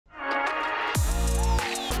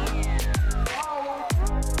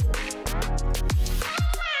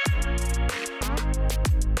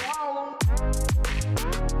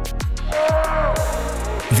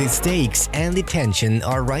The stakes and the tension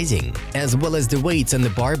are rising, as well as the weights on the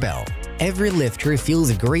barbell. Every lifter feels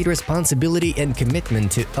a great responsibility and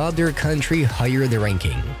commitment to other country higher the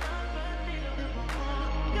ranking.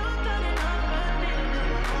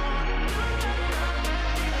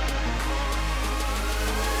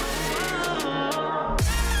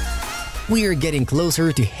 We are getting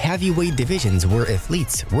closer to heavyweight divisions where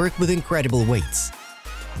athletes work with incredible weights,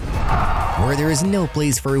 where there is no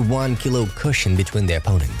place for a 1 kilo cushion between the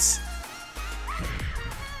opponents.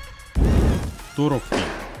 TOROKHTIY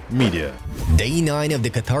Media. Day 9 of the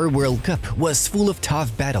Qatar World Cup was full of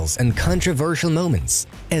tough battles and controversial moments,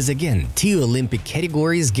 as again 2 Olympic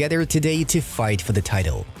categories gathered today to fight for the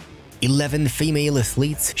title. 11 female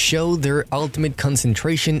athletes showed their ultimate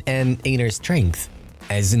concentration and inner strength,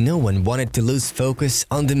 as no one wanted to lose focus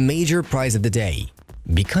on the major prize of the day,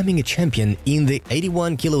 becoming a champion in the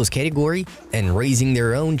 81 kilos category and raising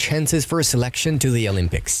their own chances for selection to the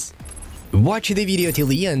Olympics. Watch the video till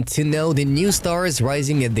the end to know the new stars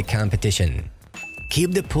rising at the competition.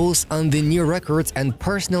 Keep the pulse on the new records and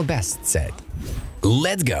personal bests set.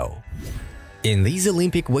 Let's go! In this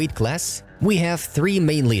Olympic weight class, we have 3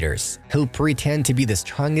 main leaders who pretend to be the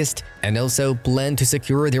strongest and also plan to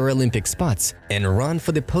secure their Olympic spots and run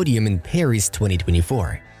for the podium in Paris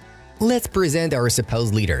 2024. Let's present our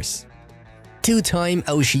supposed leaders. 2-time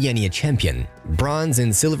Oceania champion, bronze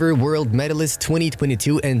and silver world medalist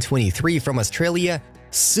 2022 and 23 from Australia,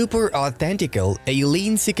 super authentical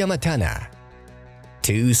Eileen Cikamatana.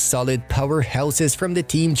 2 solid powerhouses from the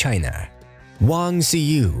Team China. Wang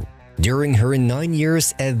Zhouyu. During her 9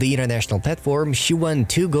 years at the international platform, she won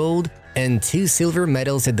 2 gold and 2 silver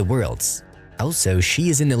medals at the Worlds. Also, she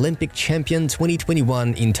is an Olympic champion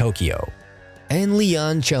 2021 in Tokyo. And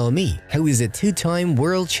Liang Xiaomei, who is a 2-time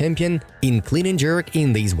world champion in clean and jerk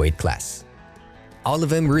in this weight class. All of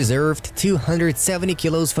them reserved 270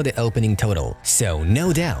 kilos for the opening total, so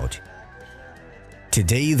no doubt.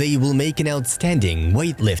 Today they will make an outstanding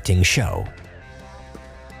weightlifting show.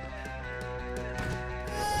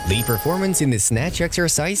 The performance in the snatch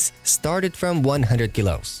exercise started from 100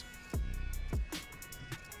 kilos.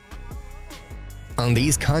 On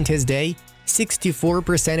this contest day,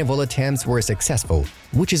 64% of all attempts were successful,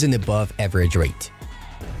 which is an above-average rate.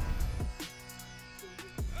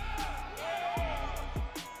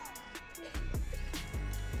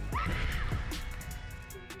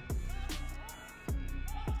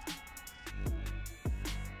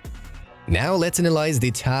 Now let's analyze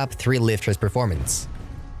the top 3 lifters' performance.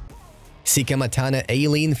 Cikamatana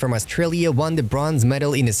Eileen from Australia won the bronze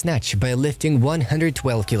medal in a snatch by lifting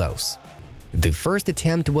 112 kilos. The first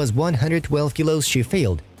attempt was 112 kilos, she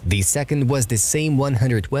failed, the second was the same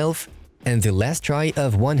 112, and the last try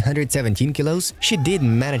of 117 kilos she did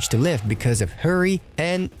manage to lift because of hurry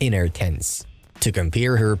and inner tense. To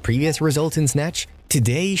compare her previous results in snatch,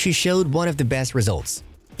 today she showed one of the best results.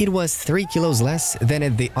 It was 3 kilos less than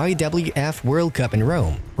at the IWF World Cup in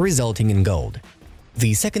Rome, resulting in gold.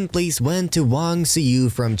 The second place went to Wang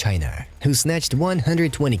Zhouyu from China, who snatched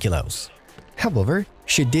 120 kilos. However,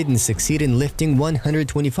 she didn't succeed in lifting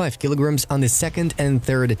 125 kilograms on the second and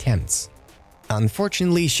third attempts.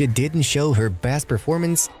 Unfortunately, she didn't show her best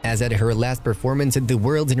performance, as at her last performance at the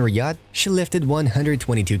Worlds in Riyadh, she lifted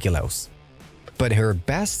 122 kilos. But her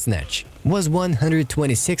best snatch was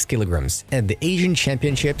 126 kilograms at the Asian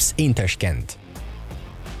Championships in Tashkent.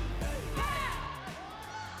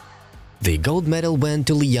 The gold medal went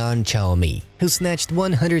to Liang Xiaomei, who snatched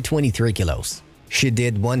 123 kilos. She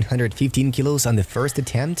did 115 kilos on the first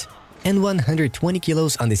attempt and 120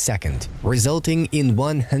 kilos on the second, resulting in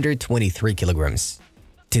 123 kilograms.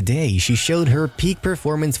 Today, she showed her peak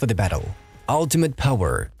performance for the battle. Ultimate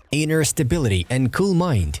power, inner stability, and cool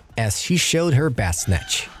mind as she showed her best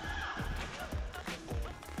snatch.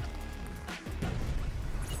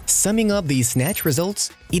 Summing up the snatch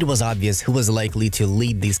results, it was obvious who was likely to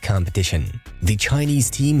lead this competition. The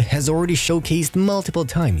Chinese team has already showcased multiple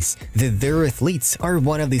times that their athletes are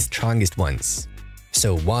one of the strongest ones.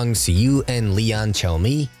 So Wang Zhouyu and Liang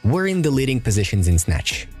Xiaomei were in the leading positions in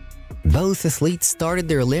snatch. Both athletes started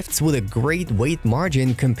their lifts with a great weight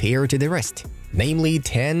margin compared to the rest, namely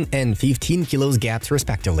 10 and 15 kilos gaps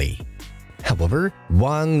respectively. However,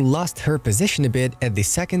 Wang lost her position a bit at the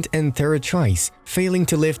second and third tries, failing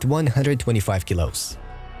to lift 125 kilos.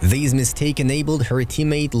 This mistake enabled her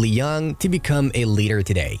teammate Liang to become a leader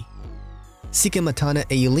today. Cikamatana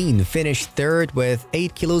Eileen finished third with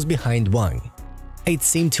 8 kilos behind Wang. It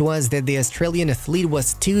seemed to us that the Australian athlete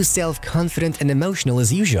was too self-confident and emotional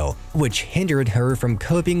as usual, which hindered her from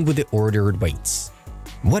coping with the ordered weights.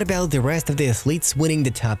 What about the rest of the athletes winning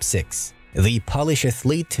the top 6? The Polish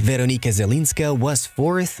athlete Weronika Zelinska was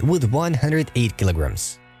fourth with 108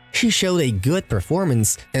 kilograms. She showed a good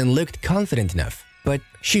performance and looked confident enough, but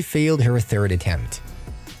she failed her third attempt.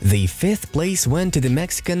 The fifth place went to the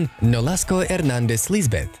Mexican Nolasco Hernandez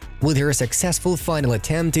Lisbeth with her successful final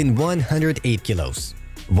attempt in 108 kilos,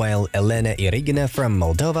 while Elena Irigina from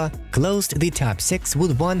Moldova closed the top 6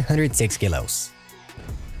 with 106 kilos.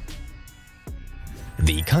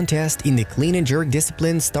 The contest in the clean and jerk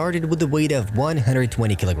discipline started with a weight of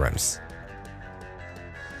 120 kilograms.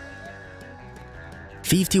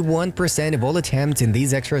 51% of all attempts in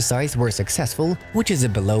these exercises were successful, which is a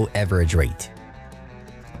below-average rate.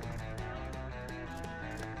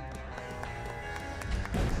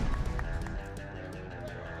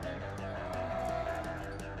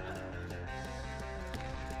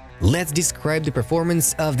 Let's describe the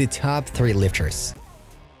performance of the top 3 lifters.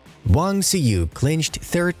 Wang Zhouyu clinched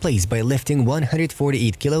third place by lifting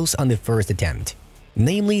 148 kilos on the first attempt.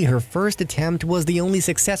 Namely, her first attempt was the only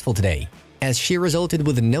successful today, as she resulted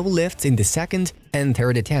with no lifts in the second and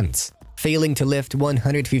third attempts, failing to lift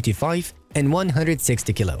 155 and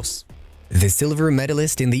 160 kilos. The silver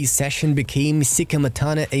medalist in this session became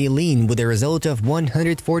Cikamatana Eileen with a result of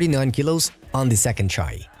 149 kilos on the second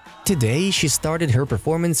try. Today, she started her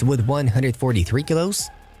performance with 143 kilos,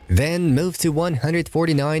 then moved to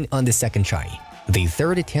 149 on the second try. The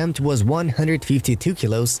third attempt was 152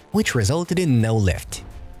 kilos, which resulted in no lift.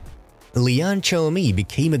 Liang Xiaomei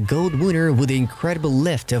became a gold winner with an incredible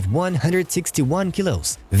lift of 161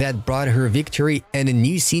 kilos that brought her victory and a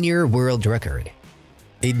new senior world record.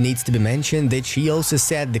 It needs to be mentioned that she also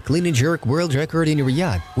set the clean and jerk world record in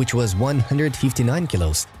Riyadh, which was 159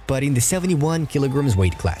 kilos, but in the 71 kilograms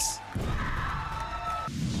weight class.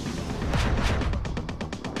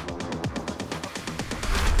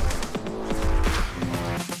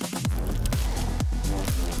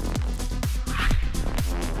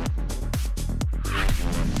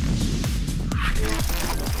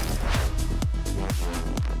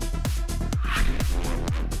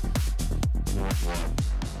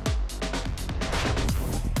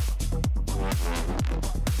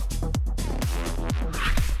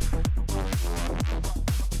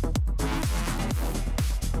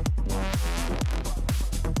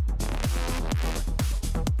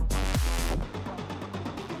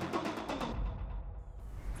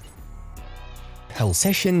 Whole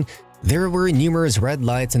session, there were numerous red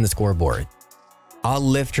lights on the scoreboard. All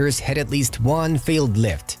lifters had at least one failed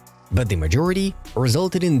lift, but the majority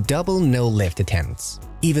resulted in double no-lift attempts.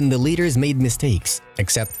 Even the leaders made mistakes,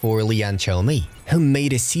 except for Liang Xiaomei, who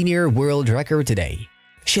made a senior world record today.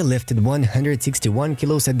 She lifted 161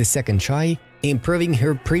 kilos at the second try, improving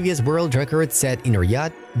her previous world record set in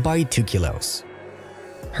Riyadh by 2 kilos.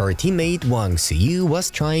 Her teammate Wang Zhouyu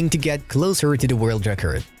was trying to get closer to the world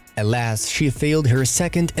record. Alas, she failed her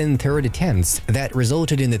second and third attempts that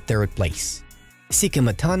resulted in the third place.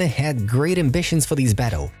 Cikamatana had great ambitions for this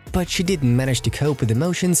battle, but she didn't manage to cope with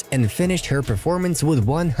emotions and finished her performance with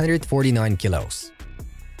 149 kilos.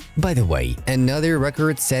 By the way, another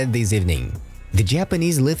record set this evening. The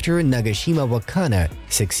Japanese lifter Nagashima Wakana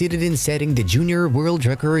succeeded in setting the junior world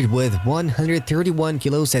record with 131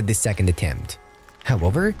 kilos at the second attempt.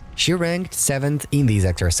 However, she ranked 7th in this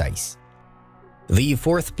exercise. The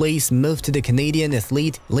fourth place moved to the Canadian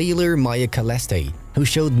athlete Layla Maya Kaleste, who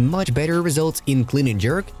showed much better results in clean and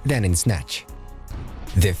jerk than in snatch.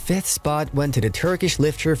 The fifth spot went to the Turkish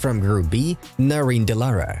lifter from Group B, Narin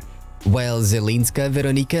Dilara, while Zelinska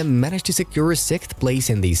Weronika managed to secure 6th place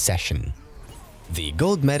in this session. The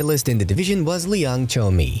gold medalist in the division was Liang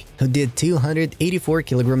Xiaomei, who did 284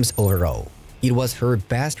 kilograms overall. It was her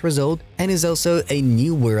best result and is also a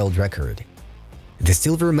new world record. The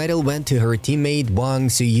silver medal went to her teammate Wang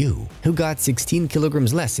Zhouyu, who got 16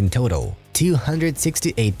 kilograms less in total,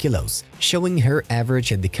 268 kilos, showing her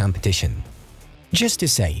average at the competition. Just to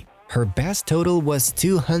say, her best total was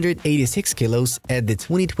 286 kilos at the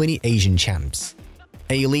 2020 Asian Champs.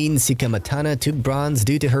 Eileen Cikamatana took bronze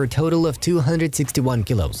due to her total of 261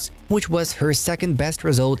 kilos, which was her second best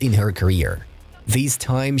result in her career. This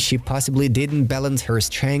time, she possibly didn't balance her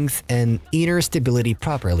strength and inner stability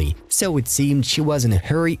properly, so it seemed she was in a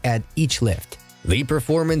hurry at each lift. The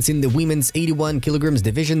performance in the women's 81 kilograms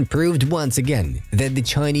division proved once again that the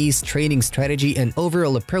Chinese training strategy and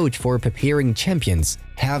overall approach for preparing champions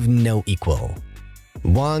have no equal.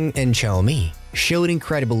 Wang and Xiaomei showed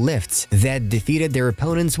incredible lifts that defeated their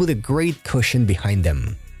opponents with a great cushion behind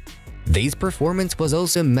them. This performance was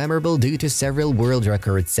also memorable due to several world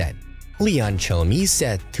records set. Liang Xiaomei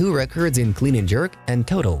set 2 records in clean and jerk and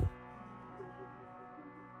total.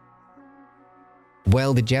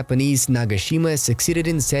 while the Japanese Nagashima succeeded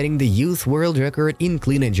in setting the youth world record in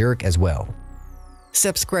clean and jerk as well.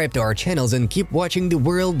 Subscribe to our channels and keep watching the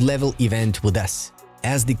world-level event with us,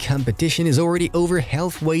 as the competition is already over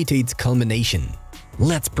halfway to its culmination.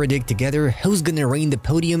 Let's predict together who's gonna reign the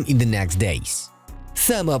podium in the next days.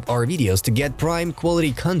 Thumb up our videos to get prime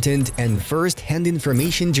quality content and first-hand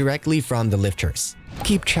information directly from the lifters.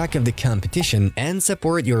 Keep track of the competition and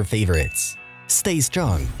support your favorites. Stay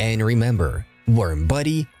strong and remember, warm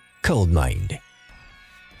body, cold mind.